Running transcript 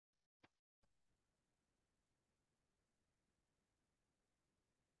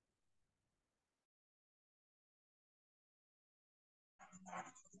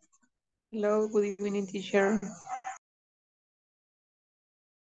Hello, good evening, teacher.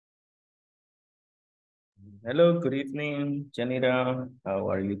 Hello, good evening, Janita. How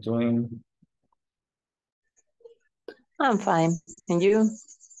are you doing? I'm fine. And you?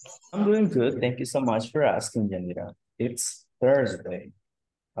 I'm doing good. Thank you so much for asking, Janita. It's Thursday.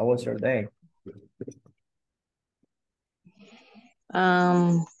 How was your day?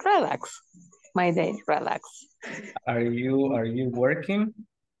 Relax. My day, relax. Are you working?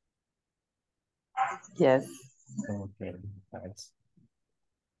 Yes. Okay, nice.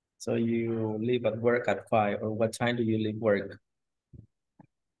 So you leave at work at 5, or what time do you leave work?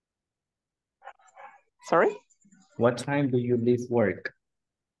 Sorry? What time do you leave work?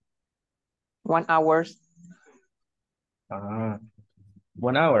 1 hour. Ah,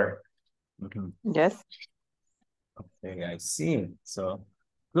 1 hour. Mhm. Yes. Okay, I see. So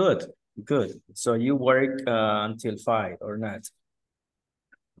good, good. So you work until 5 or not?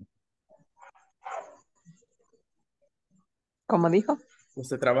 ¿Cómo dijo?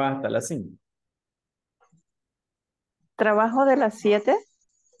 Usted trabaja hasta las 5. Trabajo de las 7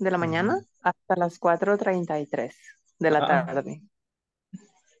 de la mañana Mhm. hasta las 4:33 de la Ah, tarde.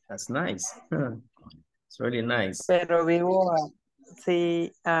 that's nice. It's really nice. Pero vivo,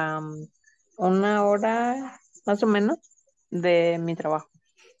 sí, 1 hora más o menos de mi trabajo.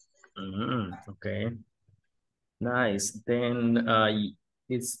 Okay, nice. Then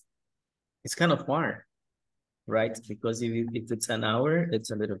it's kind of far, right? Because if it's an hour,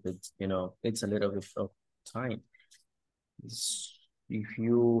 it's a little bit, it's a little bit of time. If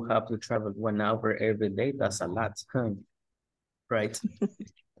you have to travel 1 hour every day, that's a lot, right?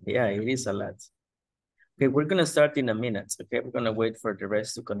 Yeah, it is a lot. Okay, we're gonna start in a minute. Okay, we're gonna wait for the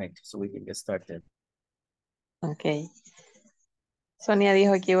rest to connect so we can get started. Ok. Sonia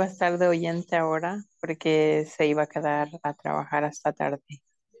dijo que iba a estar de oyente ahora porque se iba a quedar a trabajar hasta tarde.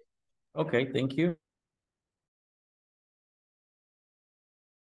 Okay, thank you.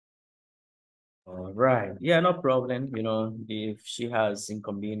 All right. Yeah, no problem. If she has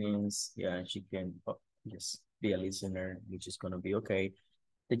inconvenience, yeah, she can just be a listener, which is gonna be okay.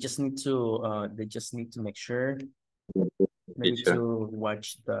 They just need to make sure maybe Teacher. to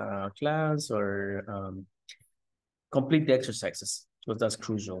watch the class or complete the exercises. So that's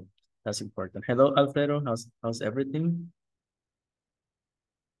crucial. That's important. Hello, Alfredo. How's everything?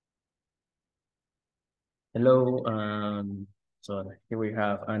 Hello. So here we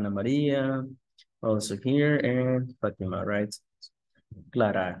have Ana Maria also here and Fatima, right?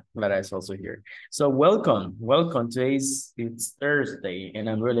 Clara is also here. So welcome. It's Thursday, and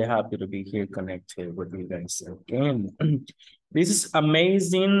I'm really happy to be here connected with you guys again. This is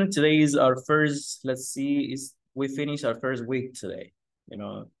amazing. Today is our first. Let's see, is we finished our first week today.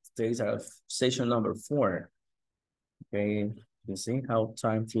 Today is our session number 4. Okay, you see how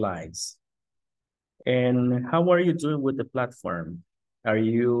time flies. And how are you doing with the platform? Are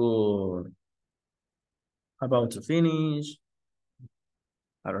you about to finish?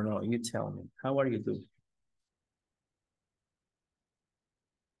 I don't know. You tell me. How are you doing?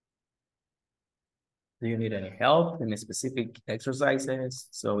 Do you need any help in specific exercises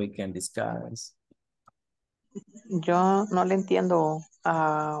so we can discuss? Yo no le entiendo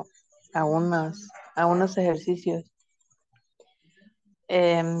a unos ejercicios.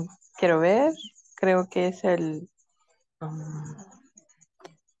 Em, quiero ver, creo que es um,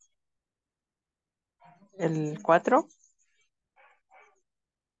 el 4,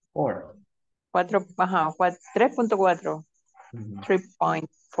 Or 3.4, 3.4.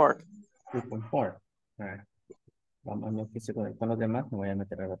 3.4. All right. Vamos a que se conectan los demás, me voy a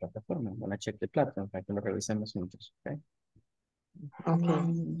meter a la plataforma. I'm gonna check the platform para que lo revisemos juntos, okay? Ok.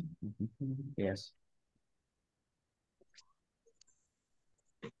 Yes.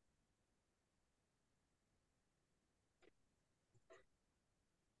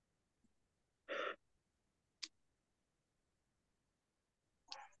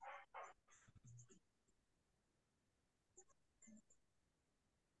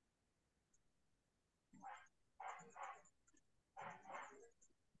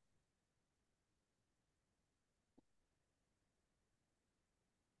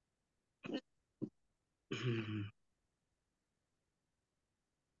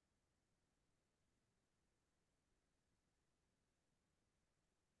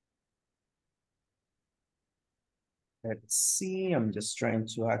 Let's see, I'm just trying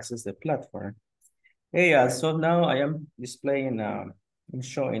to access the platform. Hey, so now I am displaying, I'm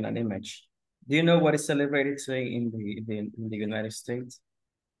showing an image. Do you know what is celebrated today in the United States?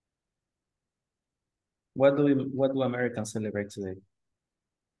 What do Americans celebrate today?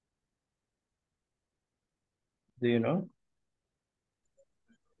 Do you know?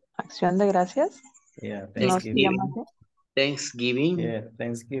 Acción de gracias. Yeah, No se llama Thanksgiving. así. Thanksgiving. Yeah,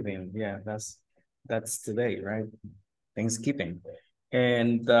 Thanksgiving. Yeah, that's today, right? Thanksgiving.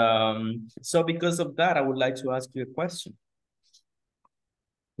 And so because of that, I would like to ask you a question.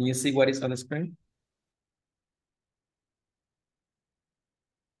 Can you see what is on the screen?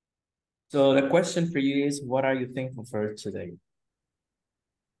 So the question for you is, what are you thankful for today?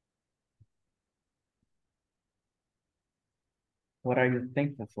 What are you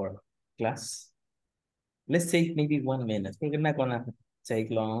thankful for, class? Let's take maybe 1 minute. We're not gonna take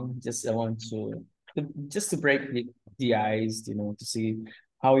long. Just I want just to break the ice, to see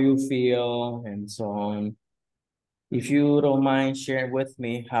how you feel and so on. If you don't mind sharing with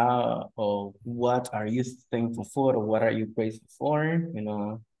me how or what are you thankful for or what are you grateful for,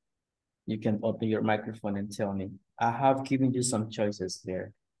 you can open your microphone and tell me. I have given you some choices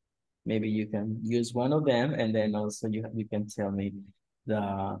there. Maybe you can use one of them and then also you can tell me the,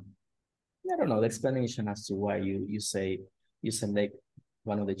 I don't know, the explanation as to why you say you select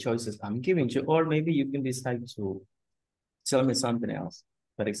one of the choices I'm giving you, or maybe you can decide to tell me something else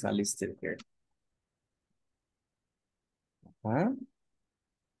that is not listed here. Huh?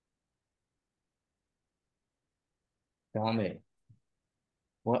 Tell me.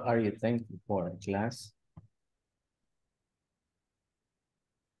 What are you thankful for, class?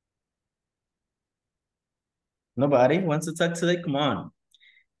 Nobody wants to talk today? Come on.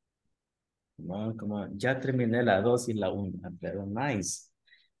 Come on, come on. Ya terminé la 2 y la 1. Pero nice.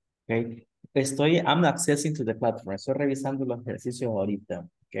 Okay. I'm accessing to the platform. Estoy revisando los ejercicios ahorita.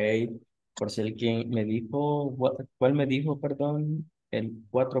 Okay. Por si alguien me dijo, ¿cuál me dijo, perdón? El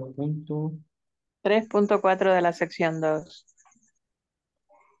 4 punto. 3.4 de la sección 2.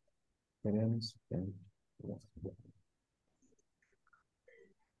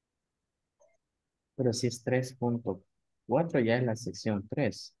 Pero si es 3.4 ya es la sección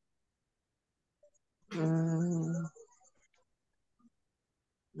 3.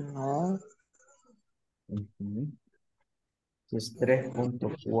 No. Si es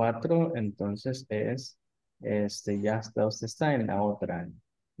 3.4, entonces ya usted está en la otra.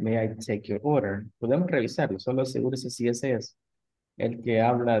 May I take your order? Podemos revisarlo, solo asegúrese si ese es el que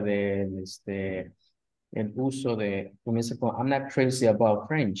habla de el uso de, comienza con I'm not crazy about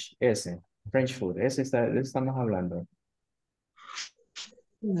French, French food, de ese estamos hablando.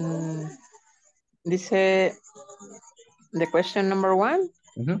 Dice, the question number 1,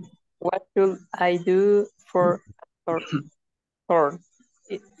 what should I do for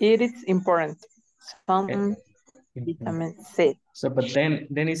it is important. Some vitamin C. So, but then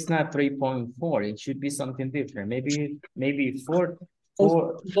it's not 3.4. It should be something different. Maybe 4,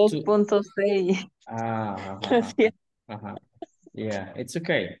 2.6. Yeah, it's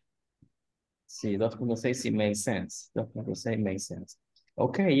okay. See, 2.6 it makes sense. 2.6 makes sense.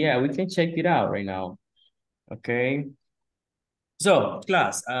 Okay, yeah, we can check it out right now. Okay. So,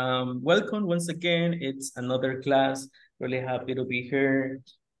 class, welcome once again. It's another class. Really happy to be here.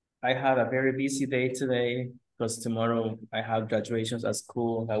 I had a very busy day today because tomorrow I have graduations at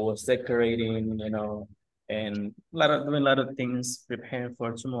school. I was decorating, and doing a lot of things preparing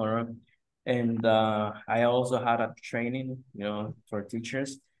for tomorrow. And I also had a training, for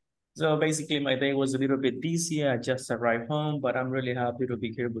teachers. So basically my day was a little bit busy. I just arrived home, but I'm really happy to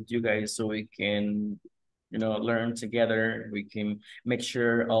be here with you guys so we can, learn together. We can make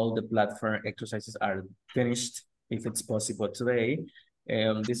sure all the platform exercises are finished if it's possible today.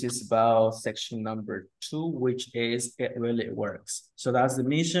 This is about section number 2, which is It Really Works. So that's the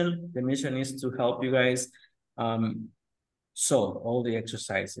mission. The mission is to help you guys solve all the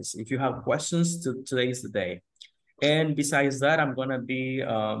exercises. If you have questions, today is the day. And besides that, I'm gonna be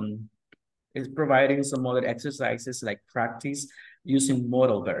providing some other exercises like practice using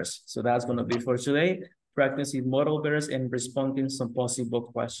modal verbs. So that's gonna be for today, practicing modal verbs and responding some possible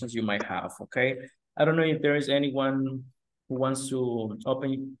questions you might have, okay? I don't know if there is anyone who wants to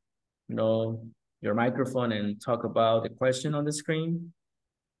open, your microphone and talk about the question on the screen.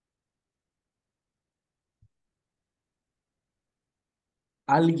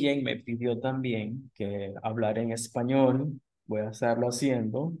 Alguien me pidió también que hablara en español. Voy a estarlo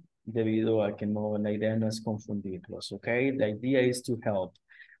haciendo debido a que la idea no es confundirlos, okay? The idea is to help.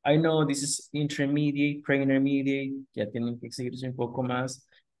 I know this is intermediate, pre-intermediate, ya tienen que exigirse un poco más,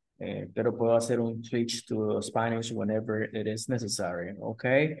 pero puedo hacer un switch to Spanish whenever it is necessary,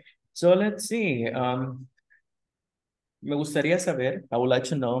 okay? So let's see. Me gustaría saber, I would like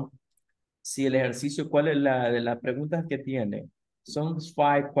to know, si el ejercicio, ¿cuál es de las preguntas que tiene? Son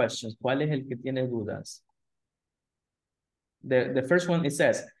 5 questions. ¿Cuál es el que tiene dudas? The first one, it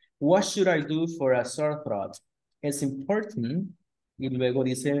says, what should I do for a sore throat? It's important y luego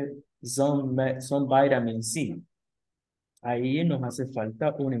dice some vitamin C. Ahí nos hace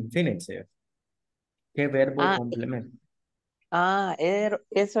falta un infinitive. ¿Qué verbo Ah, complementa?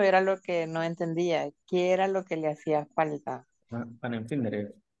 eso era lo que no entendía. ¿Qué era lo que le hacía falta? An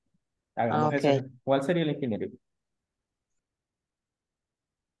infinitive. Ah, Hagamos eso. ok. ¿Cuál sería el infinitive?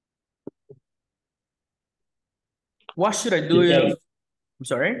 What should I do To if... take, I'm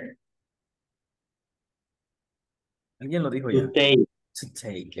sorry? Alguien lo dijo to ya. take, To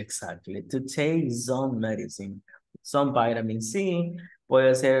take, exactly. To take some medicine. Some vitamin C.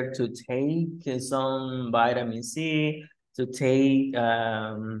 Puede ser to take some vitamin C. To take.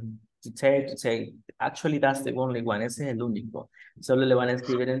 Actually, that's the only one. Ese es el único. Solo le van a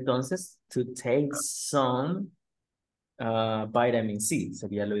escribir entonces to take some vitamin C.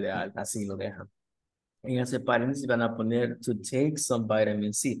 Sería lo ideal. Así lo dejan. En ese paréntesis van a poner to take some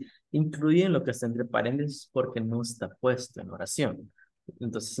vitamin C. Incluyen lo que está entre paréntesis porque no está puesto en oración.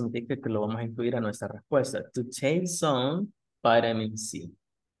 Entonces significa que lo vamos a incluir a nuestra respuesta. To take some vitamin C.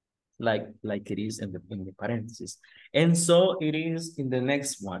 Like it is in the parentheses. And so it is in the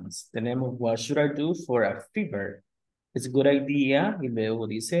next ones. Tenemos what should I do for a fever? It's a good idea. Y luego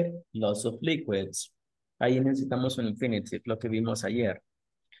dice loss of liquids. Ahí necesitamos un infinitive, lo que vimos ayer.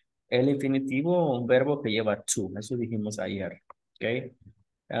 El infinitivo, un verbo que lleva to, eso dijimos ayer, ¿ok?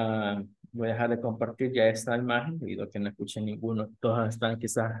 Voy a dejar de compartir ya esta imagen, debido a que no escuché ninguno, todos están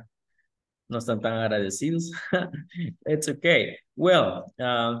quizás, no están tan agradecidos. It's okay. Well,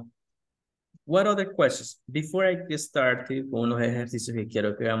 what other questions? Before I get started con unos ejercicios que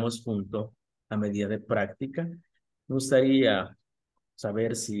quiero que hagamos juntos a medida de práctica, me gustaría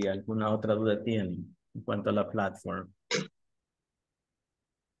saber si alguna otra duda tienen en cuanto a la plataforma.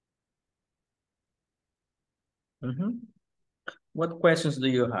 What questions do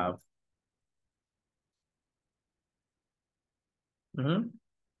you have?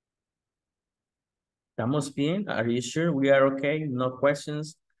 ¿Estamos bien? Are you sure we are okay? No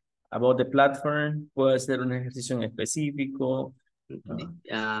questions about the platform. Puede ser un ejercicio en específico.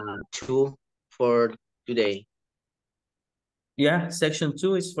 two for today. Yeah, section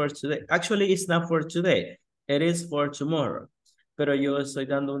 2 is for today. Actually, it's not for today. It is for tomorrow. Pero yo estoy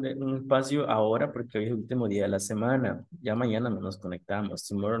dando un espacio ahora porque hoy es el último día de la semana. Ya mañana no nos conectamos.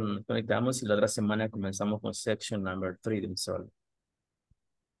 Tomorrow no nos conectamos y la otra semana comenzamos con section number 3 de un solo.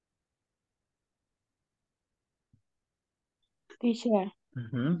 Teacher,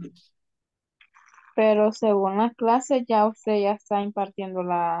 Ujú. pero según las clases ya usted ya está impartiendo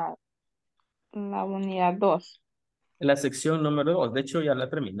la unidad 2. La sección número 2, de hecho ya la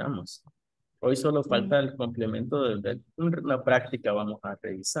terminamos. Hoy solo falta el complemento de una práctica, vamos a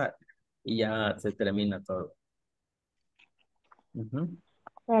revisar y ya se termina todo. Ujú.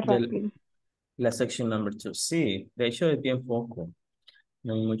 De Rápido. la section number 2, sí, de hecho es bien poco,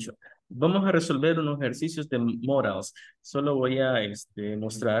 no hay mucho. Vamos a resolver unos ejercicios de modals. Solo voy a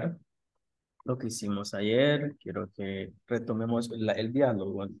mostrar lo que hicimos ayer. Quiero que retomemos el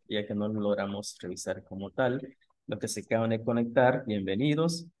diálogo, ya que no lo logramos revisar como tal. Los que se acaban de conectar,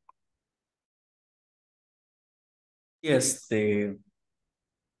 bienvenidos. Y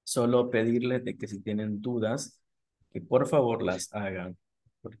solo pedirles de que si tienen dudas, que por favor las hagan,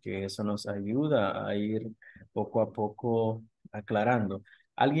 porque eso nos ayuda a ir poco a poco aclarando.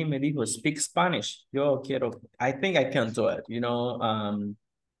 Alguien me dijo, speak Spanish. Yo quiero, I think I can do it,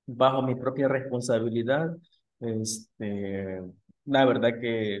 bajo mi propia responsabilidad. La verdad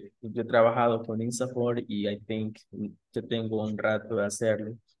que yo he trabajado con ISSSS y I think yo tengo un rato de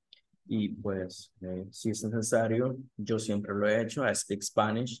hacerlo. Y pues, si es necesario, yo siempre lo he hecho, I speak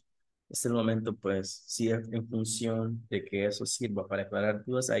Spanish. Es el momento, pues, si es en función de que eso sirva para aclarar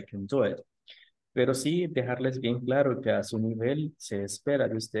dudas, I can do it. Pero sí, dejarles bien claro que a su nivel se espera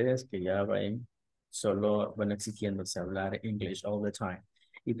de ustedes que ya vayan solo, bueno, exigiéndose hablar English all the time.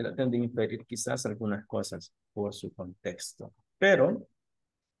 Y traten de inferir quizás algunas cosas por su contexto. Pero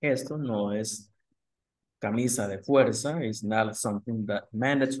esto no es camisa de fuerza. It's not something that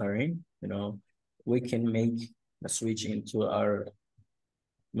mandatory. We can make a switch into our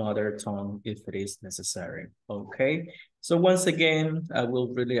mother tongue if it is necessary. Okay. So once again, I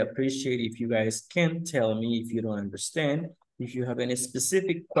will really appreciate if you guys can tell me if you don't understand. If you have any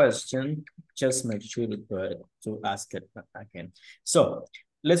specific question, just make sure to ask it again. So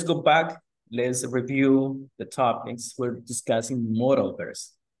let's go back. Let's review the topics. We're discussing modal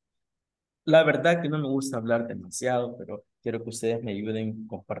verbs. La verdad que no me gusta hablar demasiado, pero quiero que ustedes me ayuden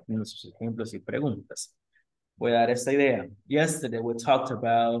compartiendo sus ejemplos y preguntas. Voy a dar esta idea. Yesterday we talked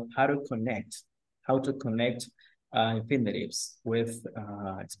about how to connect infinitives with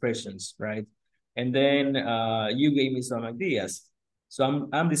expressions, right? And then you gave me some ideas. So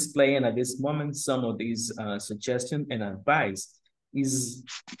I'm displaying at this moment some of these suggestions and advice.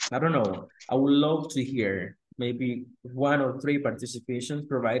 I don't know, I would love to hear maybe 1 or 3 participations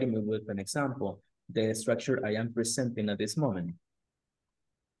providing me with an example, the structure I am presenting at this moment.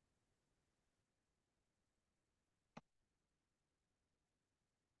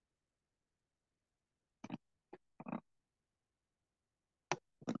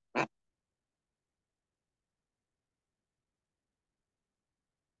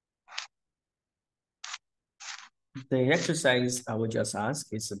 The exercise I would just ask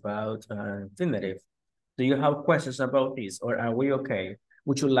is about infinitive. Do you have questions about this, or are we okay?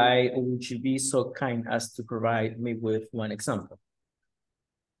 Would you be so kind as to provide me with one example?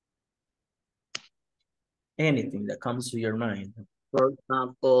 Anything that comes to your mind. For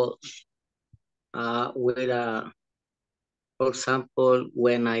example, for example,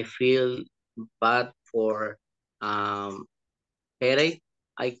 when I feel bad for headache,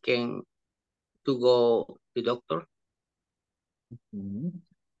 I can to go to doctor.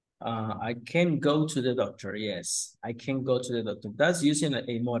 I can go to the doctor. Yes, I can go to the doctor. That's using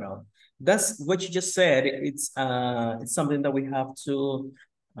a modal. That's what you just said. It's something that we have to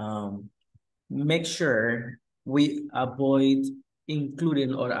make sure we avoid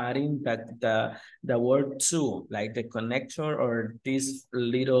including or adding the word to, like the connector or this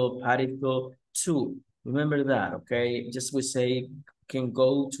little particle to. Remember that, okay? Just we say can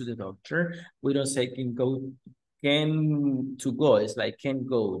go to the doctor. We don't say can to go. It's like can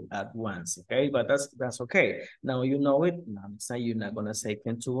go at once, okay? But that's okay. Now you know it. Now next time you're not gonna say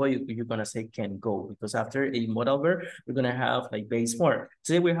can to go. You're gonna say can go, because after a modal verb, we're gonna have like base form.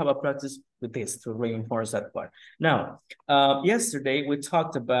 Today we have a practice with this to reinforce that part. Now, yesterday we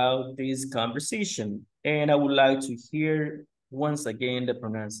talked about this conversation, and I would like to hear once again the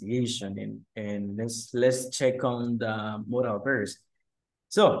pronunciation, and let's check on the modal verbs.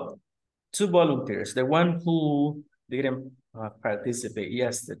 So, 2 volunteers, the one who didn't participate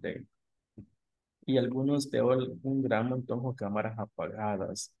yesterday. Y algunos veo un gran montón con cámaras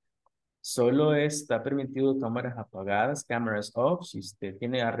apagadas. Solo está permitido cámaras apagadas, cameras off, si usted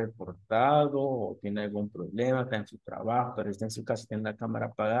ha reportado o tiene algún problema, está en su trabajo, pero está en su casa y tiene la cámara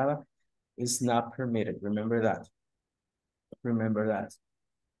apagada, it's not permitted. Remember that. Remember that.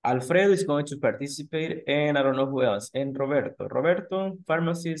 Alfredo is going to participate, and I don't know who else. And Roberto. Roberto,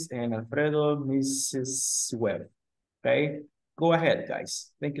 pharmacist, and Alfredo, Mrs. Webb. Okay? Go ahead,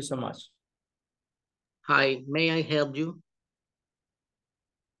 guys. Thank you so much. Hi, may I help you?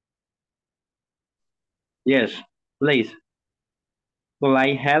 Yes, please. Could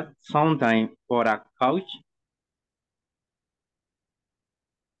I have some time for a couch?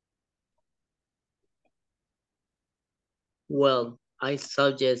 Well, I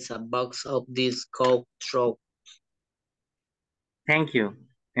suggest a box of this Coke straw. Thank you.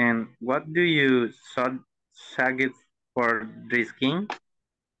 And what do you suggest for drinking?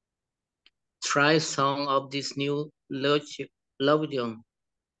 Try some of this new lotion.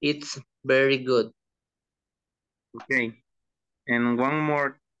 It's very good. Okay. And one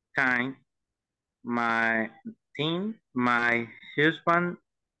more time, my husband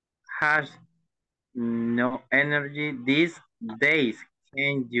has no energy these days.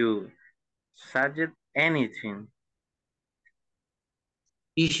 Can you suggest anything?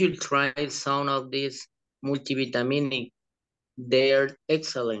 You should try some of these multivitaminic. They're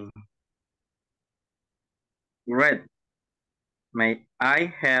excellent. Great. May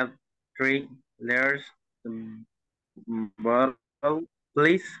I have 3 layers bottle,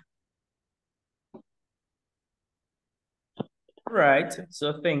 please? Right,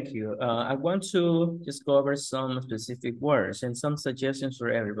 so thank you. I want to just go over some specific words and some suggestions for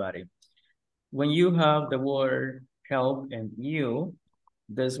everybody. When you have the word help and you,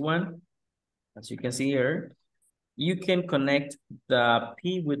 this one, as you can see here, you can connect the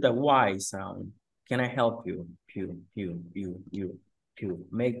P with the Y sound. Can I help you? You.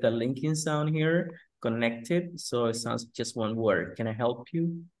 Make the linking sound here, connected, so it sounds just one word. Can I help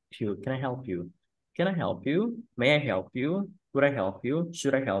you? Pew. Can I help you? Can I help you? May I help you? Would I help you?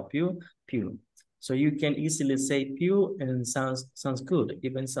 Should I help you? Pew. So you can easily say pew and sounds good.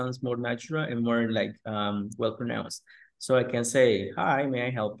 Even sounds more natural and more like well pronounced. So I can say, hi, may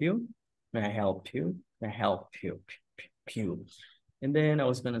I help you? May I help you? May I help you? Pew. And then I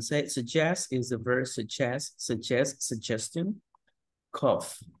was gonna say suggest is the verb suggest, suggestion,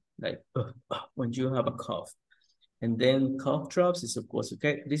 cough, like when you have a cough. And then cough drops is of course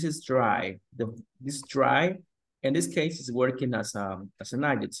okay. This is dry. This dry, in this case, is working as an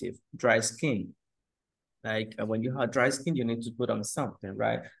adjective, dry skin. Like when you have dry skin, you need to put on something,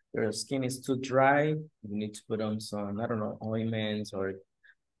 right? Your skin is too dry, you need to put on some, I don't know, ointments or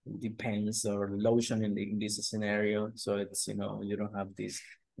depends or lotion in this scenario. So it's, you know, you don't have this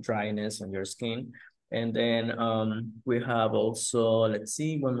dryness on your skin. And then we have also, let's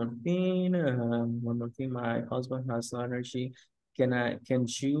see, one more thing, my husband has allergy. Can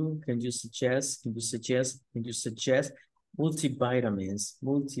you suggest multivitamins.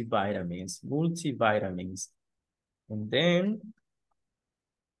 And then,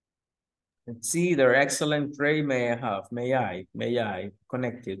 let's see, they're excellent grade may I have, may I,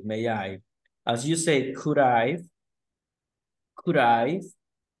 connected, may I. As you say, could I, may I.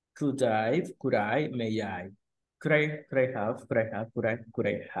 Could I have,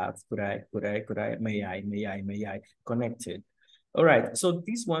 may I, connected. All right, so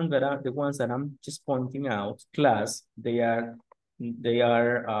these ones that are the ones that I'm just pointing out, class, they are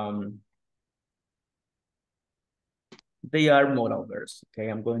modal verbs, okay?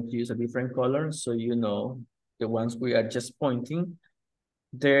 I'm going to use a different color so you know the ones we are just pointing,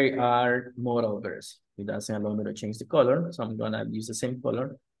 they are modal verbs. It doesn't allow me to change the color, so I'm gonna use the same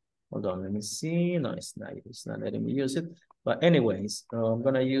color. Hold on, let me see. No, it's not letting me use it. But anyways, I'm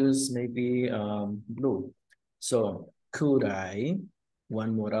gonna use maybe blue. So could I,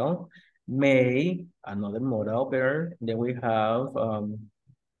 one modal, may, another modal there. Then we have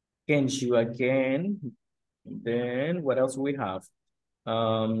can you again. Then what else we have?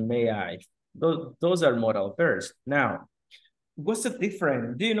 May I. Those are modal verbs. Now, what's the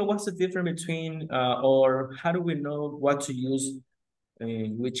difference? Do you know what's the difference between or how do we know what to use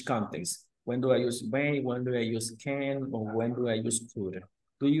in which context? When do I use may? When do I use can? Or when do I use could?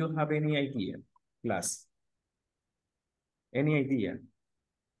 Do you have any idea, class? Any idea?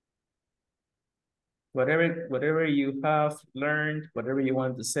 Whatever you have learned, whatever you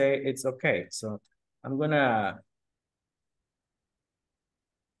want to say, it's okay. So I'm gonna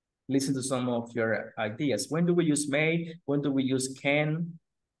listen to some of your ideas. When do we use may? When do we use can?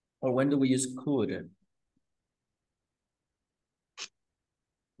 Or when do we use could?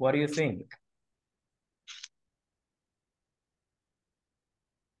 What do you think?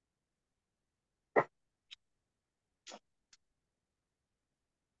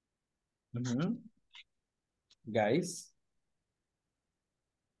 Guys,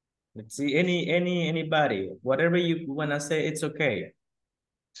 let's see. Anybody, whatever you wanna say, it's okay.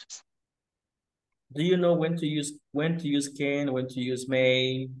 Do you know when to use can, when to use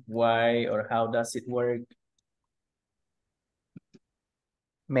may, why, or how does it work?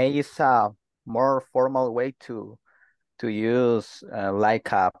 May is a more formal way to use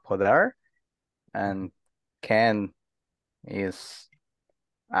like a poder, and can is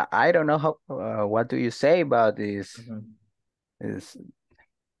I don't know how what do you say about this is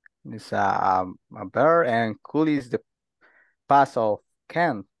a verb, and could is the past of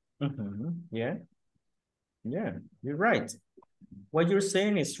can. Yeah, you're right. What you're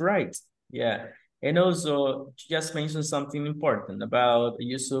saying is right. Yeah, and also just mention something important about the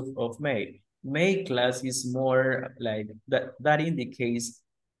use of may. May class is more like that indicates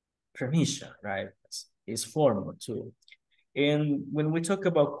permission, right? It's formal too. And when we talk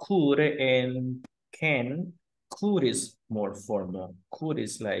about could and can, could is more formal. Could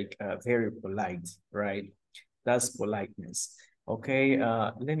is like very polite, right? That's politeness. Okay,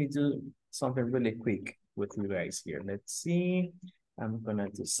 let me do something really quick with you guys here. Let's see. I'm gonna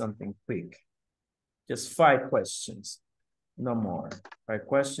do something quick. Just 5 questions, no more. 5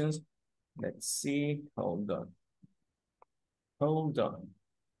 questions. Let's see. Hold on. Hold on.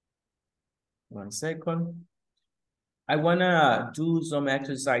 1 second. I wanna do some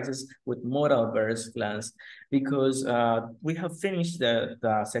exercises with modal verbs class because we have finished the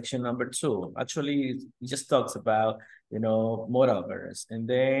section number 2. Actually, it just talks about, you know, modal verbs, and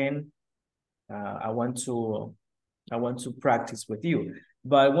then I want to practice with you.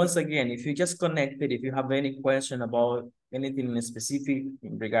 But once again, if you just connected, if you have any question about anything in specific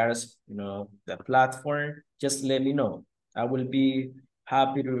in regards, you know, the platform, just let me know. I will be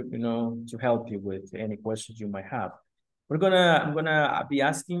happy to, you know, to help you with any questions you might have. I'm gonna be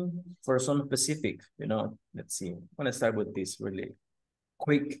asking for some specific, you know, let's see. I'm gonna start with this really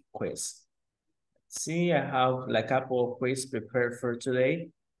quick quiz. Let's see, I have like a couple of quiz prepared for today.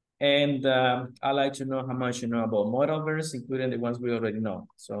 And I'd like to know how much you know about modal verbs, including the ones we already know.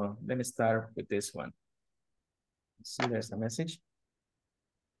 So let me start with this one. See, there's a message.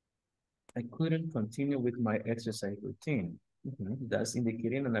 I couldn't continue with my exercise routine. That's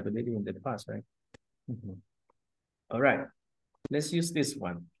indicating an ability in the past, right? All right, let's use this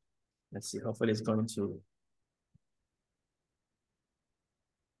one. Let's see, hopefully it's going to.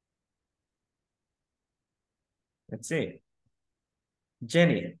 Let's see.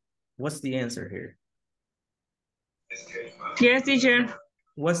 Jenny, what's the answer here? Yes, teacher.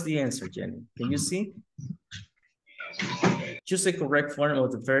 What's the answer, Jenny? Can you see? Choose the correct form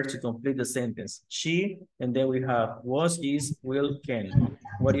of the verb to complete the sentence. She, and then we have was, is, will, can.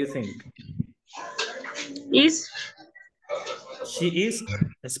 What do you think? Is. She is.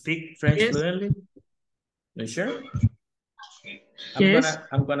 Speak French Yes. fluently. You sure? Yes.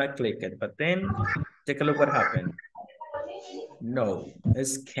 I'm gonna click it, but then take a look what happened. No,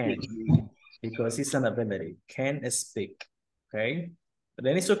 it's can, because it's an ability. Can speak. Okay. But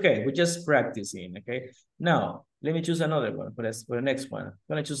then it's okay. We're just practicing. Okay. Now let me choose another one for the next one. I'm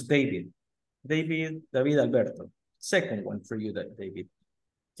gonna choose David. David Alberto. Second one for you, David.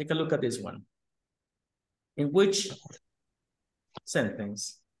 Take a look at this one. In which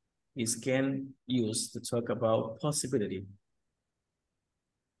sentence is can used to talk about possibility?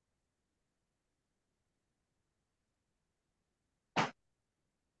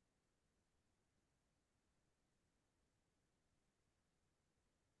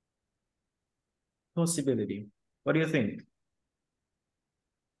 Possibility. What do you think?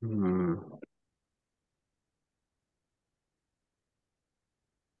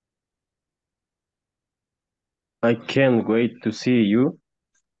 I can't wait to see you.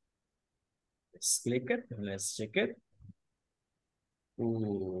 Let's click it and let's check it.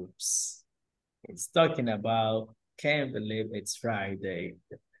 Oops. It's talking about can't believe it's Friday.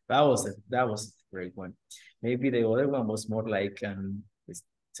 That was a great one. Maybe the other one was more like it's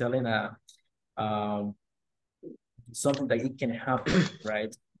telling something that it can happen,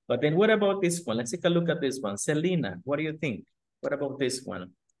 right? But then what about this one? Let's take a look at this one. Selena, what do you think? What about this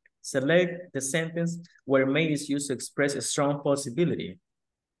one? Select the sentence where may is used to express a strong possibility.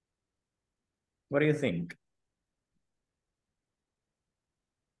 What do you think?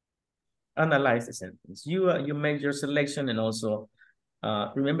 Analyze the sentence. You make your selection, and also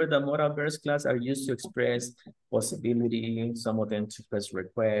remember that modal verbs class are used to express possibility, some of them to express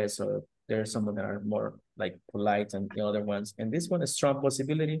requests, or there are some of them are more like polite and the other ones. And this one is strong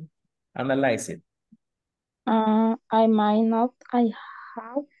possibility. Analyze it. I might not. I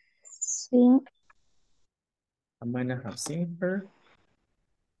have seen. I might not have seen her.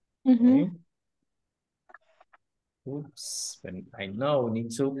 Mhm. Okay. Oops, but I know we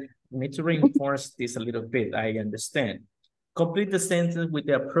need to reinforce this a little bit. I understand. Complete the sentence with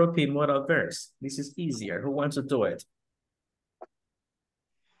the appropriate modal verbs. This is easier. Who wants to do it?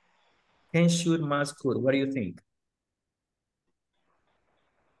 Can, should, must, could. What do you think?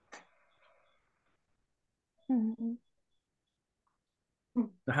 Mhm.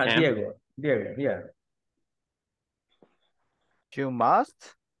 Diego, yeah. You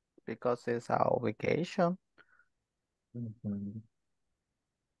must, because it's our obligation.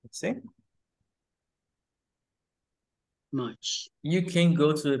 Let's see. Much. You can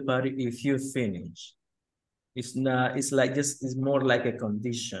go to the party if you finish. It's not, it's like just, it's more like a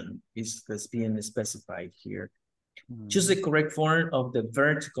condition. It's being specified here. Choose the correct form of the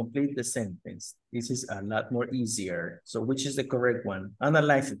verb to complete the sentence. This is a lot more easier. So which is the correct one?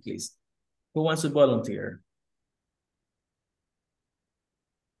 Analyze it, please. Who wants to volunteer?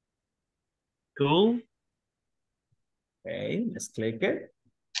 Cool. Okay, let's click it.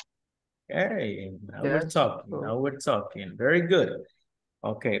 Okay, now we're Yes. talking. Now we're talking. Very good.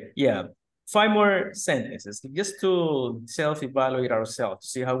 Okay, yeah. 5 more sentences just to self-evaluate ourselves, to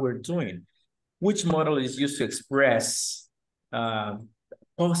see how we're doing. Which model is used to express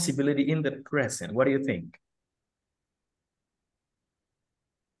possibility in the present? What do you think?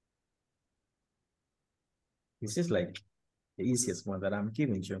 This is like the easiest one that I'm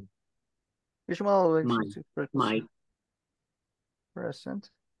giving you. Which model Might. is Might. present?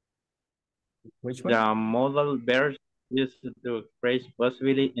 Which one? The modal verb used to express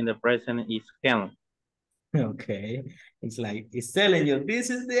possibility in the present is can. Okay, it's like it's telling you this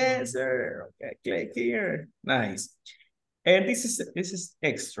is the answer. Okay, click here. Nice. And this is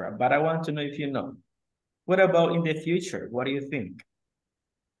extra, but I want to know if you know. What about in the future? What do you think?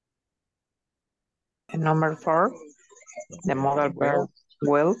 And number 4, the modal verb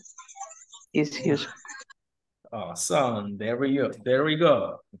will is used. Awesome. There we go. There we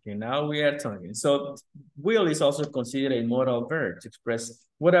go. Okay, now we are talking. So will is also considered a modal verb to express.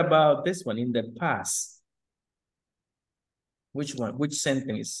 What about this one in the past? Which one? Which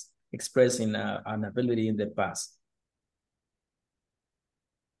sentence is expressing an ability in the past?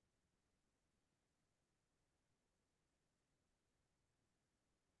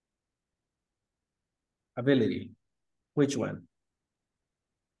 Ability. Which one?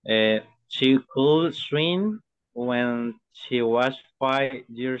 She could swim when she was 5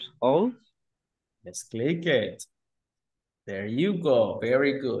 years old. Let's click it. There you go.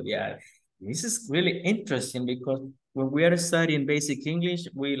 Very good. Yeah. This is really interesting because when we are studying basic English,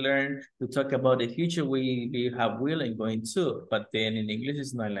 we learn to talk about the future. We have will and going to, but then in English,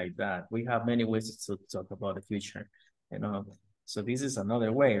 it's not like that. We have many ways to talk about the future, you know. So this is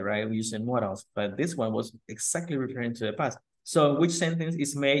another way, right? We're using modals, but this one was exactly referring to the past. So which sentence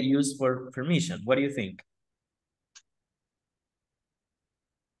is may used for permission? What do you think?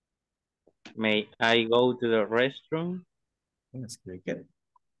 May I go to the restroom? Let's click it.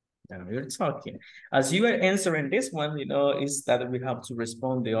 Now we're talking. As you are answering this one, you know, is that we have to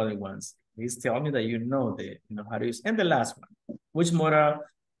respond the other ones. Please tell me that you know how to use. And the last one, which modal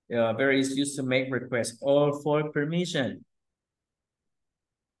verb is used to make requests or for permission?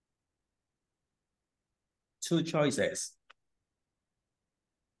 Two choices.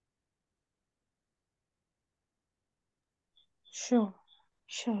 Sure.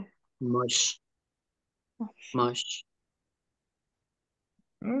 Much.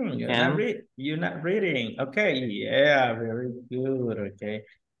 You're not reading. Okay, yeah, very good. Okay.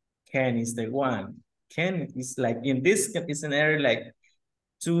 Can is the one. Can is like in this scenario like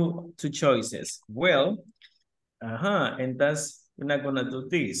two choices. Well, and that's we're not gonna do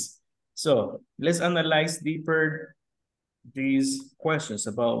this. So let's analyze deeper these questions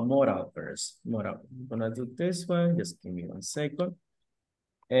about modal verbs. Modal. I'm gonna do this one. Just give me 1 second.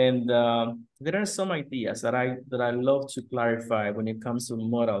 And there are some ideas that I love to clarify when it comes to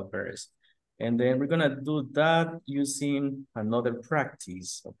modal verbs. And then we're gonna do that using another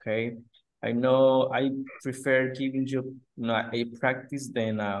practice, okay? I know I prefer giving you a practice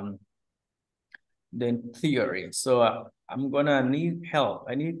than theory. So I'm gonna need help.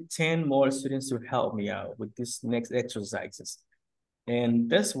 I need 10 more students to help me out with this next exercises. And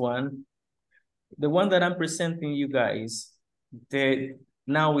this one, the one that I'm presenting you guys,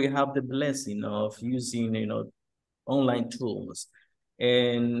 now we have the blessing of using, online tools.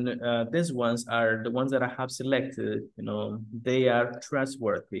 And these ones are the ones that I have selected, they are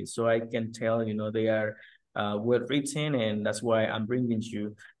trustworthy. So I can tell, they are well written, and that's why I'm bringing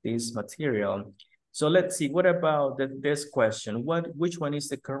you this material. So let's see, what about this question? Which one is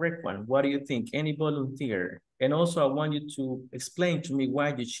the correct one? What do you think? Any volunteer? And also I want you to explain to me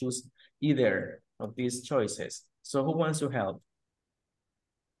why you choose either of these choices. So who wants to help?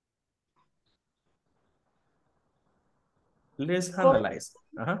 Let's analyze.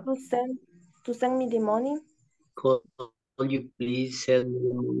 To send me the money. Could you please send me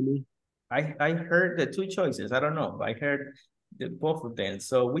the money? I heard the two choices. I don't know. I heard both of them.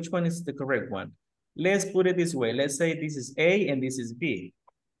 So which one is the correct one? Let's put it this way. Let's say this is A and this is B.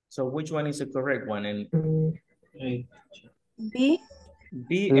 So which one is the correct one? And B.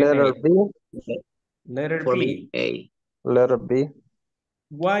 B. Letter and A. B. Letter For B. me, A. Letter B.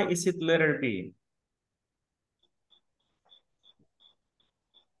 Why is it letter B?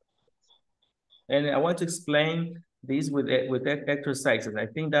 And I want to explain this with exercises. I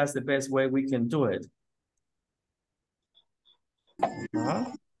think that's the best way we can do it.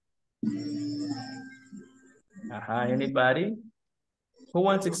 Anybody? Who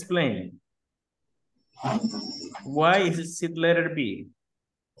wants to explain? Why is it letter B?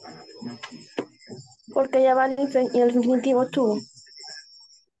 Porque ya va el infinitivo to.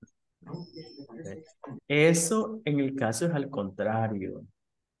 Eso en el caso es al contrario.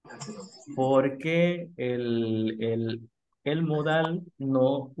 Porque el modal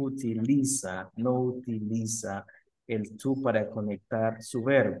no utiliza el to para conectar su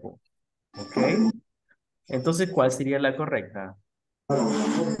verbo. ¿Ok? Entonces, ¿cuál sería la correcta?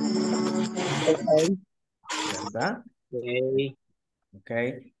 ¿Verdad? A. Ok.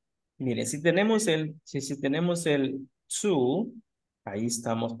 Miren, si tenemos el to, ahí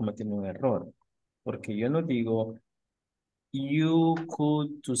estamos cometiendo un error. Porque yo no digo you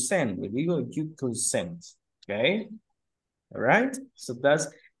could to send. We digo you could send. Okay. All right. So that's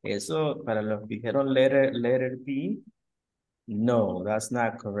eso para los que dijeron letter B. No, that's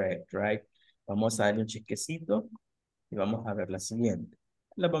not correct, right? Vamos a darle un chequecito y vamos a ver la siguiente.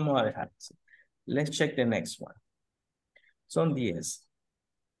 La vamos a dejar así. Let's check the next one. Son 10.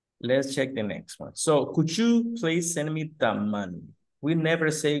 Let's check the next one. So could you please send me the money? We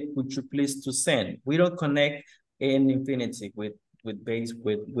never say could you please to send. We don't connect an infinitive with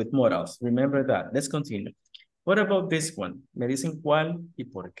modals. Remember that. Let's continue. What about this one? Me dicen cuál y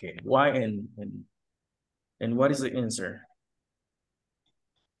por qué. Why and what is the answer?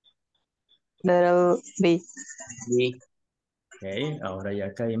 Letter B. B. Okay, ahora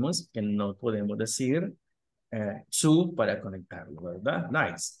ya caímos que no podemos decir to para conectarlo, ¿verdad?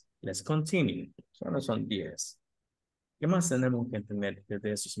 Nice. Let's continue. Solo son 10. ¿Qué más tenemos que entender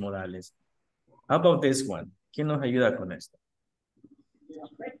de esos modales? How about this one? ¿Quién nos ayuda con esto?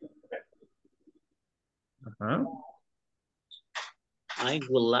 Ajá. I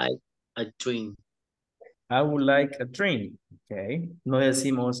would like a drink. I would like a drink. Okay. No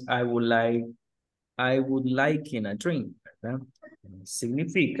decimos I would like in a drink, ¿verdad?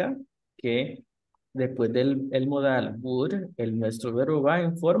 Significa que después del el modal would, nuestro verbo va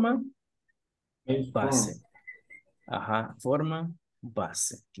en forma base. Ajá, forma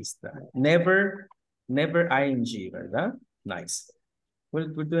base. Aquí está. Never ing, ¿verdad? Nice.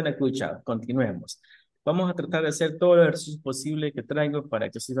 We're doing a good job. Continuemos. Vamos a tratar de hacer todo el ejercicio posible que traigo para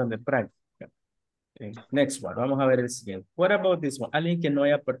que sirvan de práctica. Okay. Next one. Vamos a ver el siguiente. What about this one? Alguien que no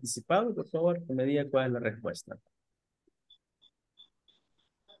haya participado, por favor, que me diga cuál es la respuesta.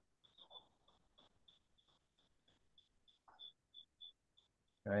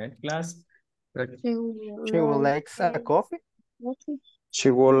 A ver, class. She would like a coffee. She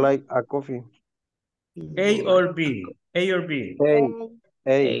would like a coffee. A or B. A or B.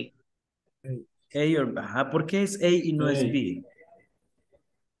 A. A or B. Ajá, ¿por qué es A y no es B?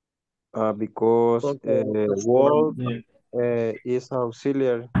 Because word is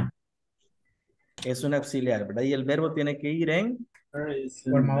auxiliary. Es un auxiliar, ¿verdad? Y el verbo tiene que ir en...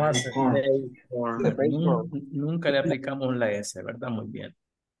 Forma base. The base form. Nunca le aplicamos la S, ¿verdad? Muy bien.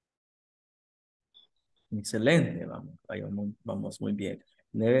 Excelente, vamos. Ahí vamos muy bien.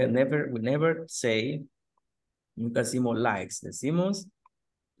 We never say, nunca decimos likes, decimos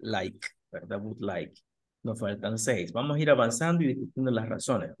like, ¿verdad? Would like. Nos faltan 6. Vamos a ir avanzando y discutiendo las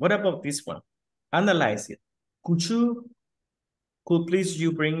razones. What about this one? Analyze it. Could please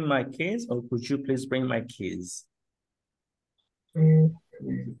you bring my kids or could you please bring my kids?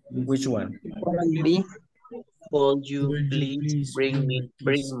 Which one? B. Could you please bring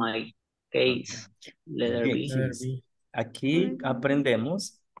my case? Letter Okay, B. kids. Aquí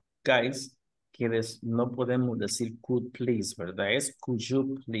aprendemos, guys, que no podemos decir could please, ¿verdad? Es could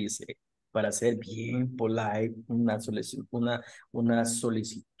you please, para ser bien polite, una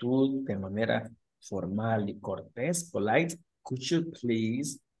solicitud de manera formal y cortés, polite. Could you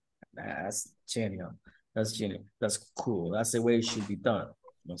please? That's genial. That's genial. That's cool. That's the way it should be done.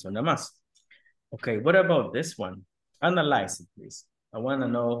 No suena más. Okay, what about this one? Analyze it, please. I want to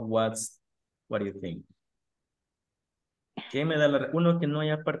know what do you think? ¿Quién me da uno que no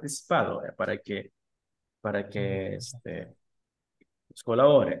haya participado para que pues,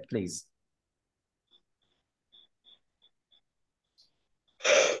 colabore, please?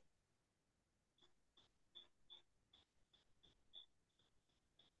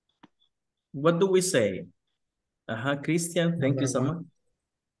 What do we say? Christian, thank you so much.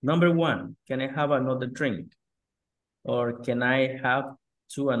 Number 1, can I have another drink? Or can I have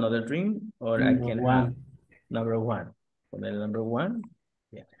another drink? Or I can have number 1. Poner el number 1.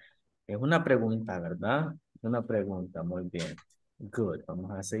 Yeah. Es una pregunta, ¿verdad? Una pregunta, muy bien. Good,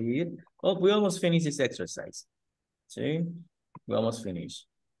 vamos a seguir. Oh, we almost finished this exercise. ¿Sí? We almost finished.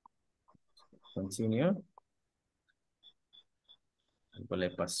 Continue. Algo le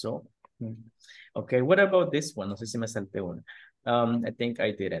pasó. Okay, what about this one? No sé si me salté una. I think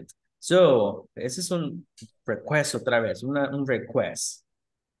I didn't. So, ese es un request otra vez, un request.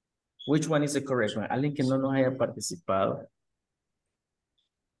 Which one is the correct one? Alguien que no nos haya participado.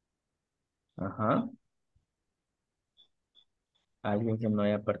 Ajá. Alguien que no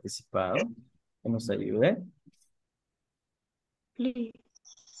haya participado. Que nos ayude. Please.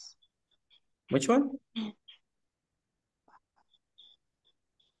 Which one?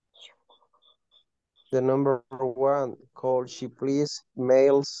 The number 1, could she please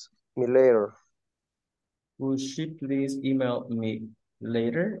mails me later? Would she please email me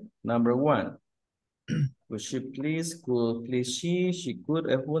later? Number 1. Would she please, could please she could,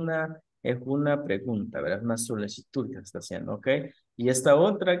 es una pregunta, ¿verdad? Es una solicitud que está haciendo, ¿ok? Y esta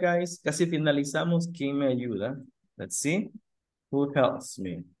otra, guys, casi finalizamos. ¿Quién me ayuda? Let's see. Who helps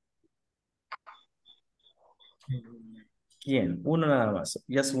me? ¿Quién? Uno nada más.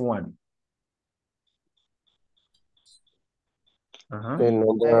 Just one. Ajá. The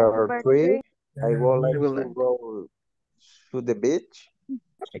number 3, I would like to go to the beach.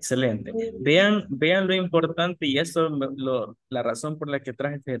 Excelente. Vean lo importante y eso la razón por la que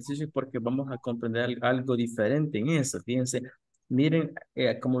traje este ejercicio es porque vamos a comprender algo diferente en eso. Fíjense, miren,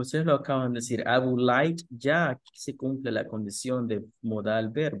 como ustedes lo acaban de decir, I would like, ya aquí se cumple la condición de modal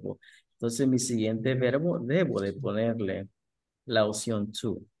verbo. Entonces mi siguiente verbo debo de ponerle la opción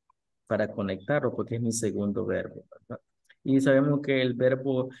to para conectarlo porque es mi segundo verbo, ¿verdad? Y sabemos que el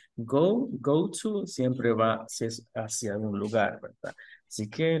verbo go to, siempre va hacia un lugar, ¿verdad? Así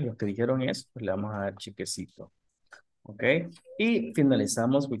que los que dijeron eso, pues le vamos a dar chiquecito. ¿Ok? Y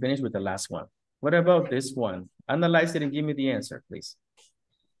finalizamos, we finish with the last one. What about this one? Analyze it and give me the answer, please.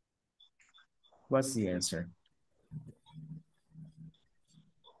 What's the answer?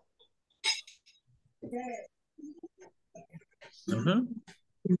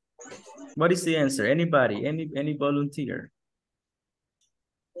 What is the answer? Anybody? Any volunteer?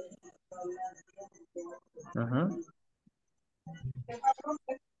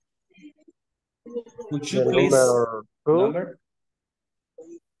 Would you The please number two. number?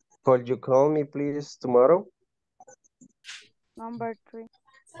 Could you call me please tomorrow? Number 3.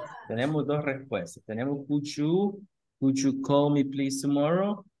 Tenemos dos respuestas. Tenemos could you call me please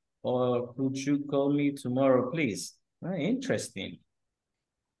tomorrow? Or could you call me tomorrow, please? Ah, interesting.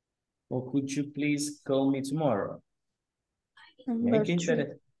 Or could you please call me tomorrow? Number Qué 3.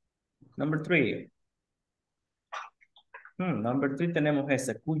 interesante. Number 3. Number 3 tenemos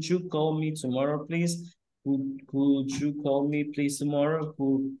esta. Could you call me tomorrow, please? Could you call me please tomorrow?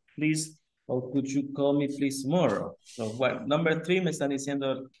 Could you call me please tomorrow? So what number 3 me están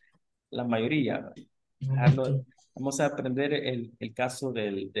diciendo la mayoría. Vamos a aprender el caso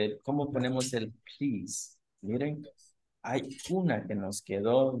del cómo ponemos el please. Miren, hay una que nos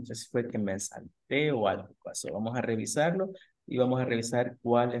quedó, entonces fue que me salté o algo pasó. Vamos a revisarlo y vamos a revisar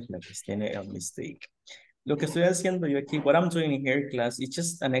cuál es la que tiene el mistake. Lo que estoy haciendo yo aquí, what I'm doing here, class, it's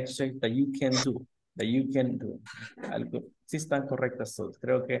just an exercise that you can do. Algo, sí están correctas todas.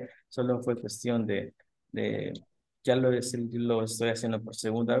 Creo que solo fue cuestión de ya lo estoy haciendo por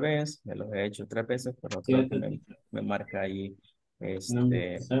segunda vez, me lo he hecho 3 veces, pero creo que me marca ahí,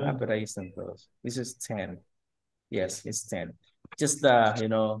 pero ahí están todos. This is 10. Yes, it's 10. Just,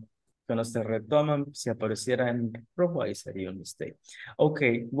 cuando se retoman, si apareciera en rojo, ahí sería un mistake.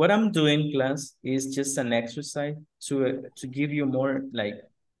 Okay, what I'm doing, class, is just an exercise to give you more, like,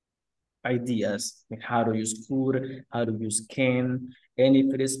 ideas, like how to use could, how to use can, and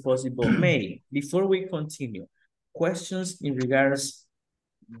if it is possible, may. Before we continue, questions in regards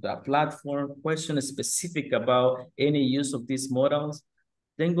the platform, questions specific about any use of these models.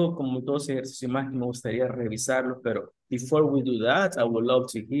 Tengo como 2 ejercicios más que me gustaría revisarlos, pero before we do that, I would love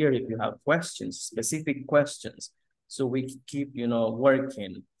to hear if you have questions, specific questions, so we can keep,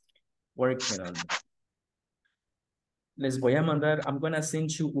 working on it. Les voy a mandar, I'm going to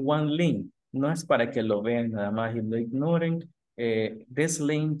send you one link. No es para que lo vean nada más y lo ignoren. This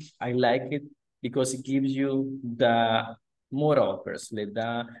link, I like it because it gives you the model first. Le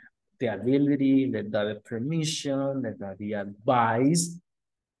da the ability, le da the permission, le da the advice,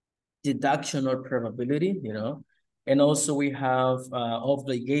 deduction or probability, and also we have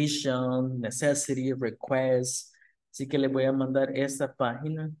obligation, necessity, request. Así que le voy a mandar esta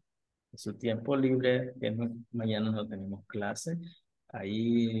página en su tiempo libre, que mañana no tenemos clase.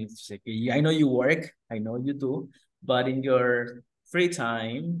 Ahí sé que I know you work, I know you do, but in your free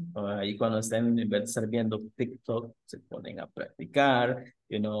time, y cuando estén en vez de estar viendo TikTok, se ponen a practicar,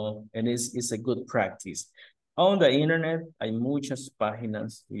 and it's a good practice. On the internet hay muchas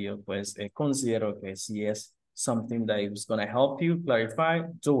páginas y yo pues considero que si es something that is going to help you clarify,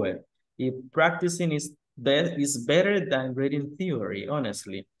 do it. If practicing is better than reading theory,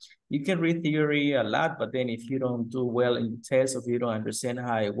 honestly. You can read theory a lot, but then if you don't do well in the test, or if you don't understand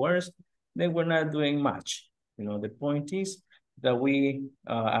how it works, then we're not doing much. The point is that we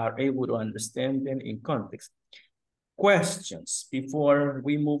are able to understand them in context. Questions before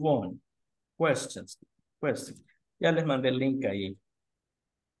we move on. Questions. Ya les mandé el link ahí.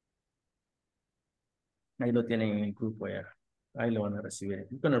 Ahí lo tienen en el grupo ya. Ahí lo van a recibir.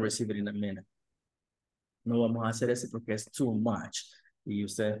 You're going to receive it in a minute. No vamos a hacer eso porque es too much. Y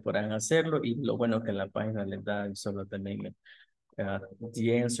ustedes podrán hacerlo. Y lo bueno que la página les da solo también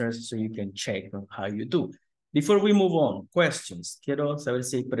the answers so you can check on how you do. Before we move on, questions. Quiero saber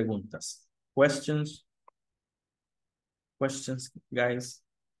si hay preguntas. Questions? Questions, guys?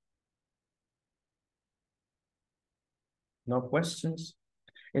 No questions?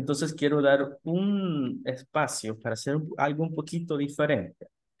 Entonces quiero dar un espacio para hacer algo un poquito diferente.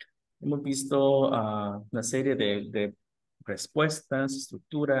 Hemos visto una serie de respuestas,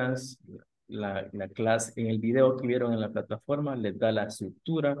 estructuras. La clase, en el video que vieron en la plataforma, les da la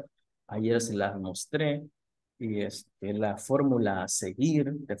estructura. Ayer se las mostré. Y la fórmula a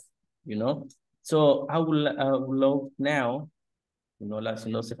seguir, So, I would love now, las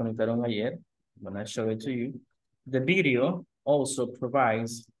no se conectaron ayer, when I show it to you. The video also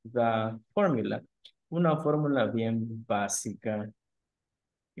provides the formula. Una fórmula bien básica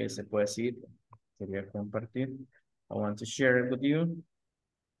que se puede decir, quería compartir. I want to share it with you.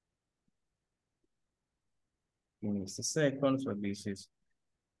 In just a second, so this is...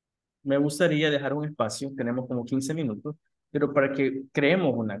 Me gustaría dejar un espacio, tenemos como 15 minutos, pero para que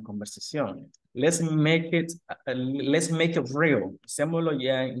creemos una conversación. Let's make it real. Hacémoslo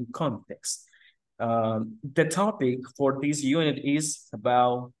ya in context. The topic for this unit is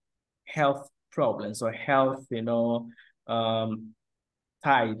about health problems or health,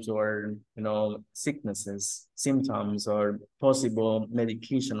 types or, sicknesses, symptoms, or possible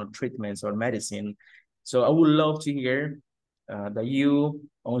medication or treatments or medicine. So I would love to hear that you,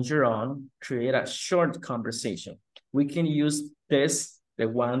 on your own, create a short conversation. We can use this, the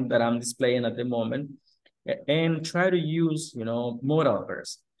one that I'm displaying at the moment, and try to use, modal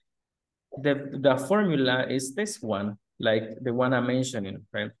verbs. The formula is this one, like the one I'm mentioning,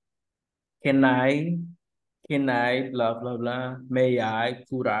 right? Can I, blah, blah, blah, may I,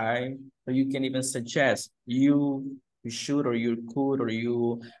 could I, or you can even suggest you should, or you could, or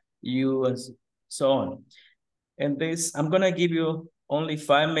you, and so on. And this, I'm gonna give you only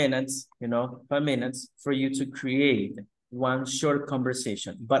 5 minutes, 5 minutes for you to create one short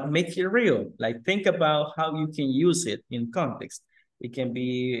conversation, but make it real. Like think about how you can use it in context. It can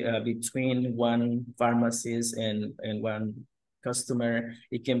be between one pharmacist and one customer.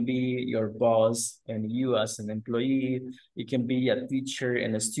 It can be your boss and you as an employee. It can be a teacher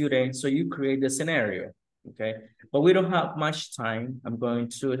and a student. So you create the scenario, okay? But we don't have much time. I'm going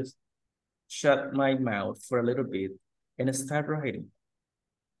to shut my mouth for a little bit and start writing.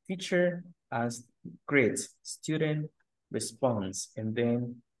 Teacher asks grades, student response, and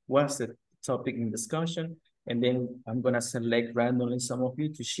then what's the topic in discussion? And then I'm gonna select randomly some of you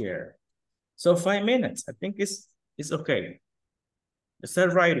to share. So 5 minutes, I think it's okay.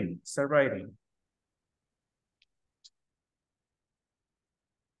 Start writing, start writing.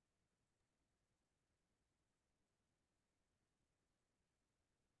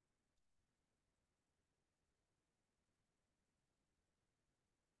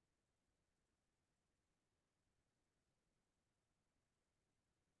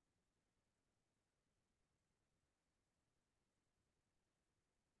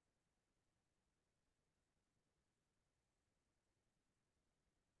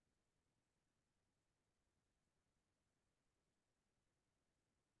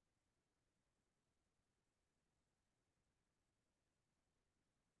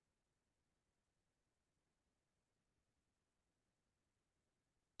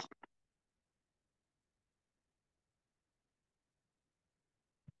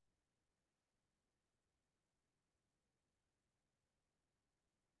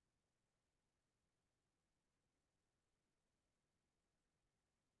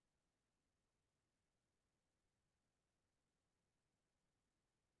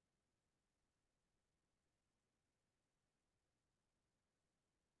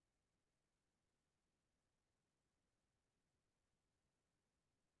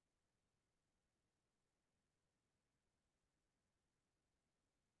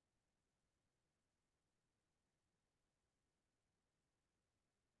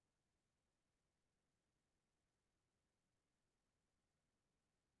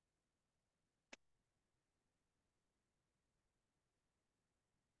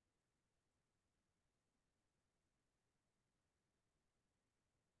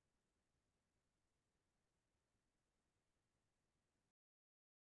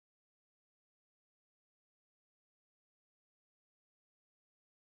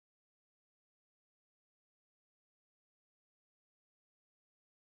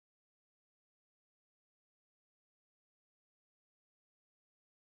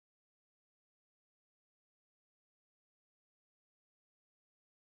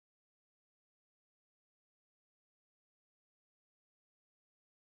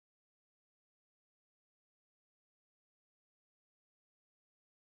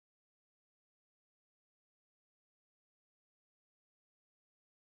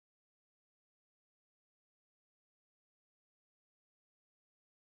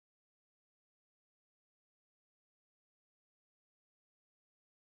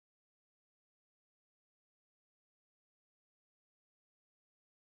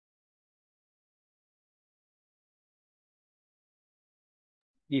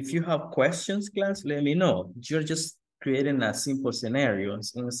 If you have questions, class, let me know. You're just creating a simple scenario,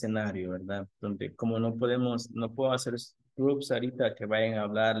 un escenario, ¿verdad? Donde como no puedo hacer groups ahorita que vayan a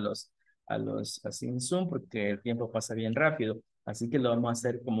hablar así en Zoom porque el tiempo pasa bien rápido. Así que lo vamos a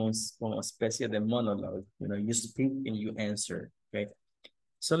hacer como especie de monologue. You speak and you answer, okay?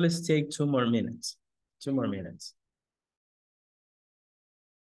 So let's take 2 more minutes. 2 more minutes.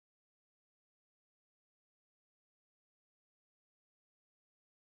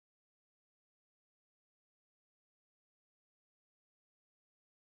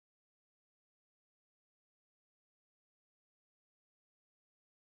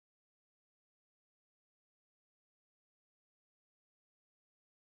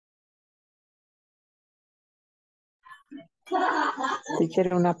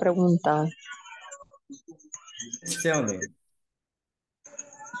 Teacher, una pregunta. Tell me.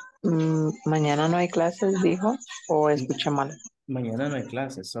 Mañana no hay clases, dijo, o escuché mal. Mañana no hay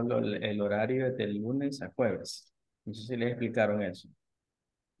clases, solo el horario es de lunes a jueves. No sé si les explicaron eso.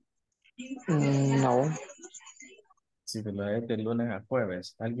 No, Sí, el horario es de lunes a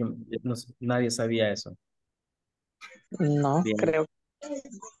jueves. Alguien, no sé, nadie sabía eso. no, Bien.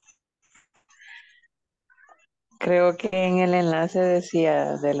 creo que en el enlace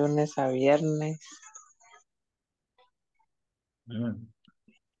decía de lunes a viernes. Mm,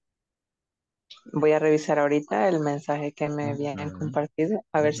 Voy a revisar ahorita el mensaje que me habían ujú, compartido,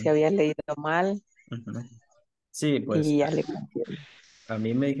 a ver ujú, si había leído mal ujú. Sí, pues y ya le confirmo. a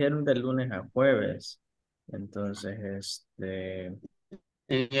mí me dijeron de lunes a jueves. Entonces, En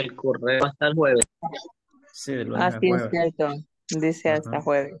el correo hasta el jueves. sí, de lunes Ah, a sí, es jueves. cierto. Dice hasta Ajá.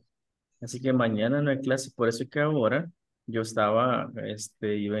 jueves. Así que mañana no hay clase, por eso es que ahora yo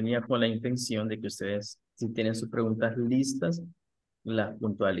venía con la intención de que ustedes, si tienen sus preguntas listas, las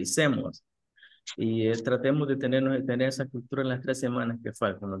puntualicemos. Y tratemos de tener esa cultura en las 3 semanas que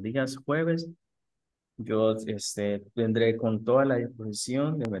faltan. Los días jueves, yo tendré con toda la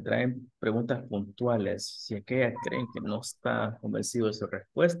disposición de me traen preguntas puntuales. Si aquellas creen que no está convencido de su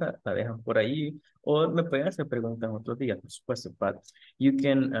respuesta, la dejan por ahí. O me pueden hacer preguntas otros días, por supuesto. But you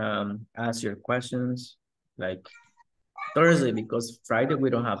can ask your questions like Thursday because Friday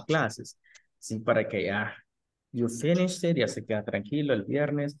we don't have classes. Sí, para que ya you finished it, ya se queda tranquilo el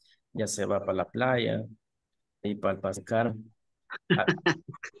viernes, ya se va para la playa y para pasar,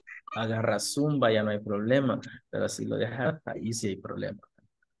 agarra zumba, ya no hay problema, pero si lo deja, ahí sí hay problema.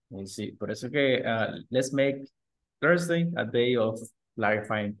 Y sí, por eso que let's make Thursday a day of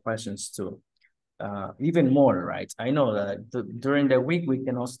clarifying questions too. Even more, right? I know that during the week we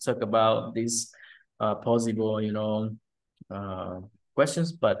can also talk about these possible,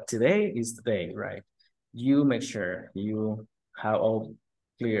 questions, but today is the day, right? You make sure you have all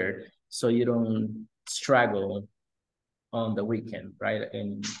clear so you don't struggle on the weekend, right?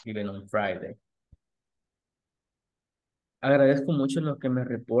 And even on Friday. Agradezco mucho los que me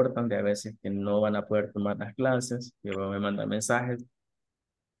reportan de a veces que no van a poder tomar las clases, que me mandan mensajes.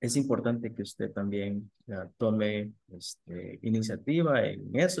 Es importante que usted también tome iniciativa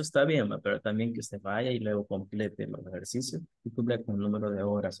en eso, está bien, pero también que usted vaya y luego complete los ejercicios y cumpla con el número de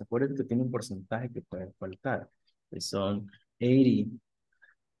horas. Acuérdense que tiene un porcentaje que puede faltar, que son 80,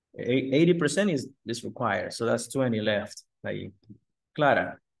 80% is required, so that's 20 left. Ahí.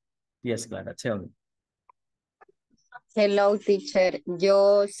 Clara, yes, Clara, tell me. Hello, teacher.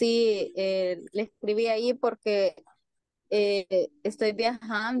 Yo sí le escribí ahí porque estoy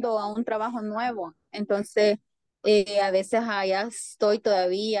viajando a un trabajo nuevo. Entonces, a veces allá estoy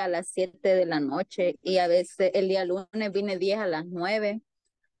todavía a las 7 de la noche y a veces el día lunes vine 10 a las 9.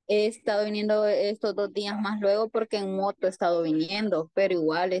 He estado viniendo estos 2 días más luego porque en moto he estado viniendo, pero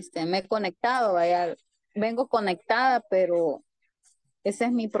igual me he conectado, vaya, vengo conectada, pero ese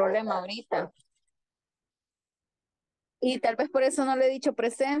es mi problema ahorita. Y tal vez por eso no le he dicho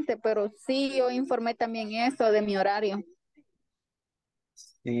presente, pero sí yo informé también eso de mi horario.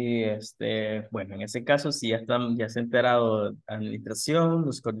 Sí, bueno, en ese caso, si ya se ha enterado administración,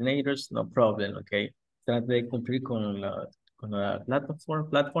 los coordinators, no problem, ok. Trate de cumplir con la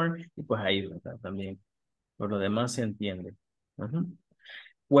platform, y pues ahí, ¿verdad? También. Por lo demás se entiende. Ujú.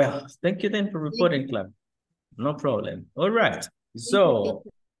 Well, thank you then for reporting, Club. No problem. All right. Thank you, So,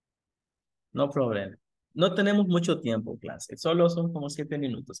 teacher. no problem. No tenemos mucho tiempo, clase. Solo son como 7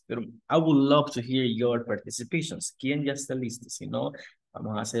 minutos, pero I would love to hear your participations. ¿Quién ya está listo? Si no,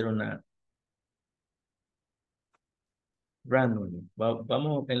 vamos a hacer una random.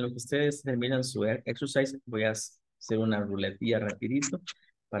 Vamos, en lo que ustedes terminan su exercise, voy a hacer una ruletilla rapidito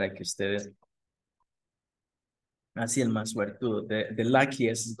para que ustedes, así el más suertudo, the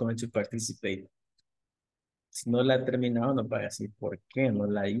luckiest is going to participate. Si no la ha terminado, nos va a decir por qué no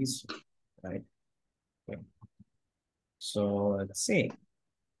la hizo. Right? Okay. So let's see.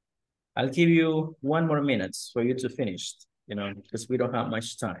 I'll give you 1 more minute for you to finish, because we don't have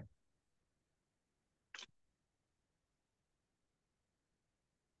much time.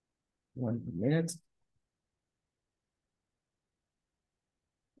 One minute.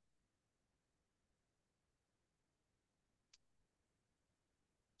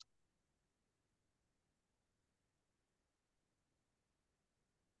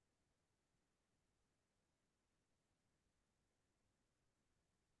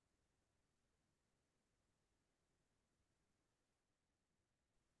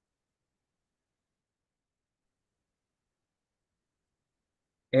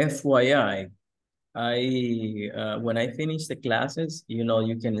 FYI, when I finish the classes, you know,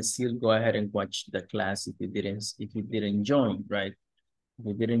 you can still go ahead and watch the class if you didn't join, right? If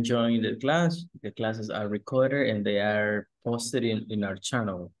you didn't join the classes are recorded and they are posted in our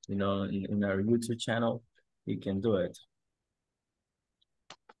channel, you know, in our YouTube channel, you can do it.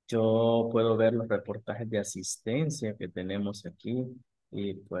 Yo puedo ver los reportajes de asistencia que tenemos aquí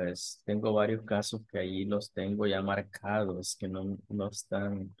y pues tengo varios casos que ahí los tengo ya marcados que no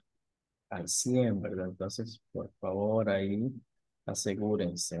están al 100, ¿verdad? Entonces, por favor, ahí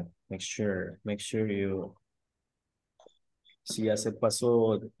asegúrense. Make sure you, si ya se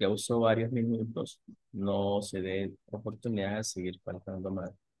pasó, ya usó varios minutos, no se dé oportunidad de seguir faltando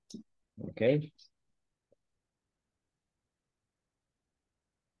más. ¿Ok?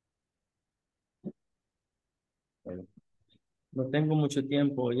 Bueno, no tengo mucho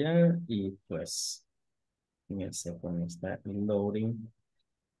tiempo ya y pues, fíjense con esta loading.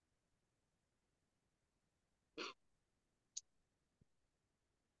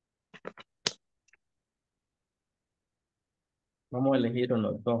 Vamos a elegir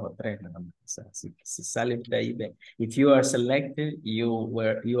unos 2 o 3 nada más. O sea, si sale de ahí, if you are selected, you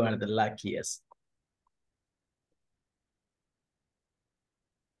are the luckiest.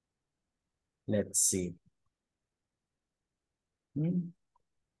 Let's see.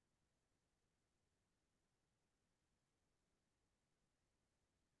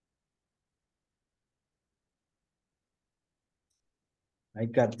 I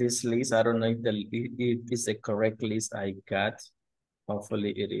got this list. I don't know if it is the correct list I got.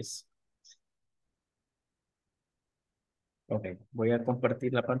 Hopefully it is. Ok, voy a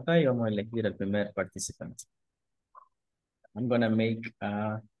compartir la pantalla y vamos a elegir el primer participante. I'm gonna make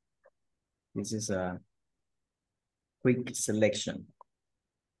this is a quick selection.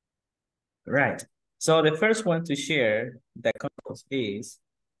 Right. So the first one to share the content is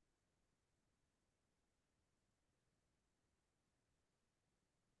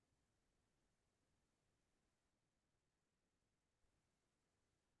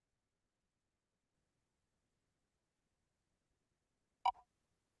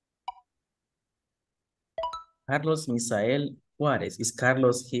Carlos Misael Juárez. Is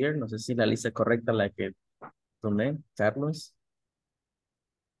Carlos here? No sé si la lista correcta la que tomé. Carlos.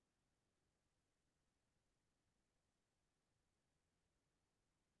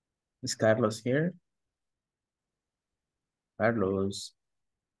 Is Carlos here? Carlos.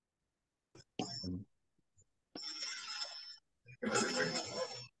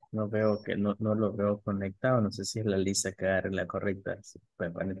 No veo que no lo veo conectado. No sé si es la lista que agarre la correcta. Sí, pues,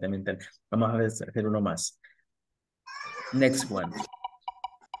 aparentemente. Vamos a hacer uno más. Next one.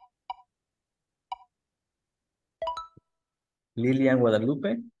 Lilian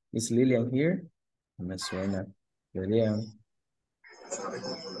Guadalupe. Is Lilian here? No me suena. Lilian.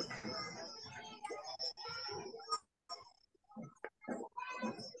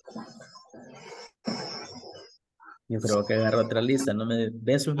 Yo creo que agarro otra lista. No me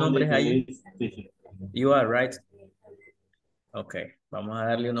ven sus nombres ahí. You are right. Ok, vamos a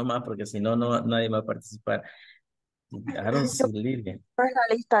darle uno más porque si no, nadie va a participar. I don't see Lilian. No es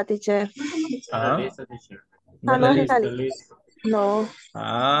la lista, teacher. Ajá. No Ah, es no la es la lista. lista. No.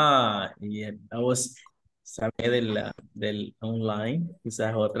 Yeah, saqué del online,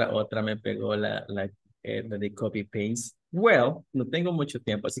 quizás otra me pegó la de copy paste. Well, no tengo mucho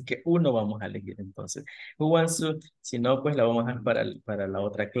tiempo, así que uno vamos a elegir entonces. Who wants to, si no, pues la vamos a dejar para la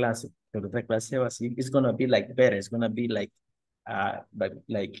otra clase. La otra clase va así, it's gonna be like better, it's gonna be like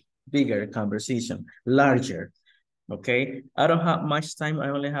bigger conversation, larger. Okay, I don't have much time, I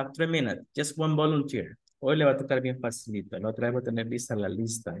only have 3 minutes, just one volunteer. Hoy le va a tocar bien facilito. La otra vez voy a tener lista la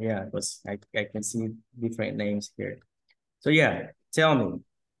lista. Yeah, because I can see different names here. So yeah, tell me.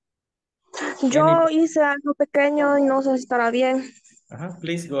 Yo hice algo pequeño y no sé si estará bien.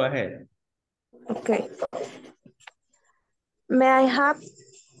 Please go ahead. Okay. May I have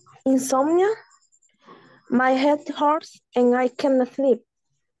insomnia? My head hurts and I cannot sleep.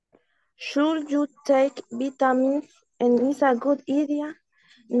 Should you take vitamins? And it's a good idea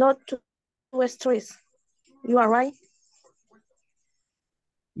not to stress. You are right.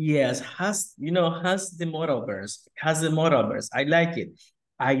 Yes, has the modal verbs. Has the modal verbs. I like it.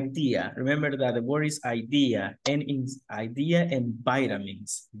 Idea. Remember that the word is idea and in idea and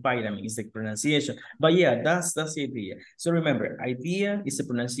vitamins. Vitamins is the pronunciation. But yeah, that's the idea. So remember, idea is the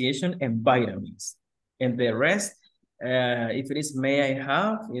pronunciation and vitamins. And the rest, if it is may I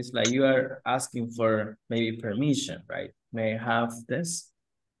have, it's like you are asking for maybe permission, right? May I have this?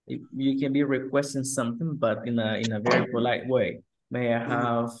 You can be requesting something, but in a very polite way. May I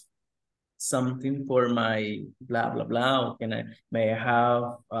have something for my blah, blah, blah? Or may I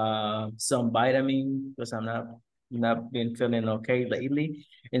have some vitamin because I'm not been feeling okay lately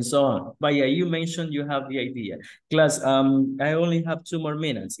and so on. But yeah, you mentioned you have the idea. Class, I only have 2 more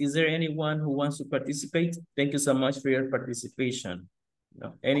minutes. Is there anyone who wants to participate? Thank you so much for your participation.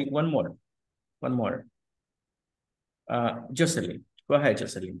 No, one more. Jocelyn, go ahead,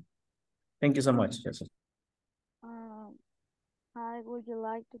 Jocelyn. Thank you so much, Jocelyn. Hi, would you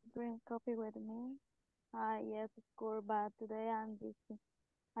like to drink coffee with me? Yes, of course, but today I'm busy.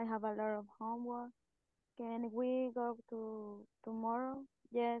 I have a lot of homework. Can we go to tomorrow?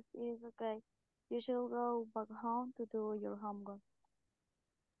 Yes, it's okay. You should go back home to do your homework.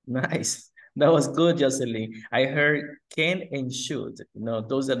 Nice. That was good, Jocelyn. I heard can and should.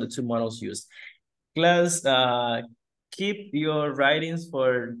 Those are the 2 models used. Class, keep your writings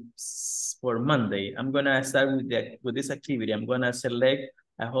for Monday. I'm gonna start with this activity. I'm gonna select.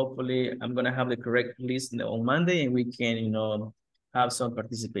 Hopefully, I'm gonna have the correct list on Monday, and we can, have some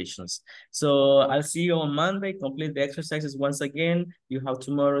participations. So I'll see you on Monday. Complete the exercises once again. You have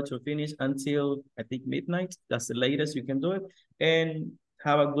tomorrow to finish until I think midnight. That's the latest you can do it. And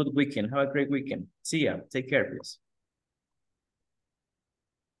have a good weekend. Have a great weekend. See ya. Take care, please.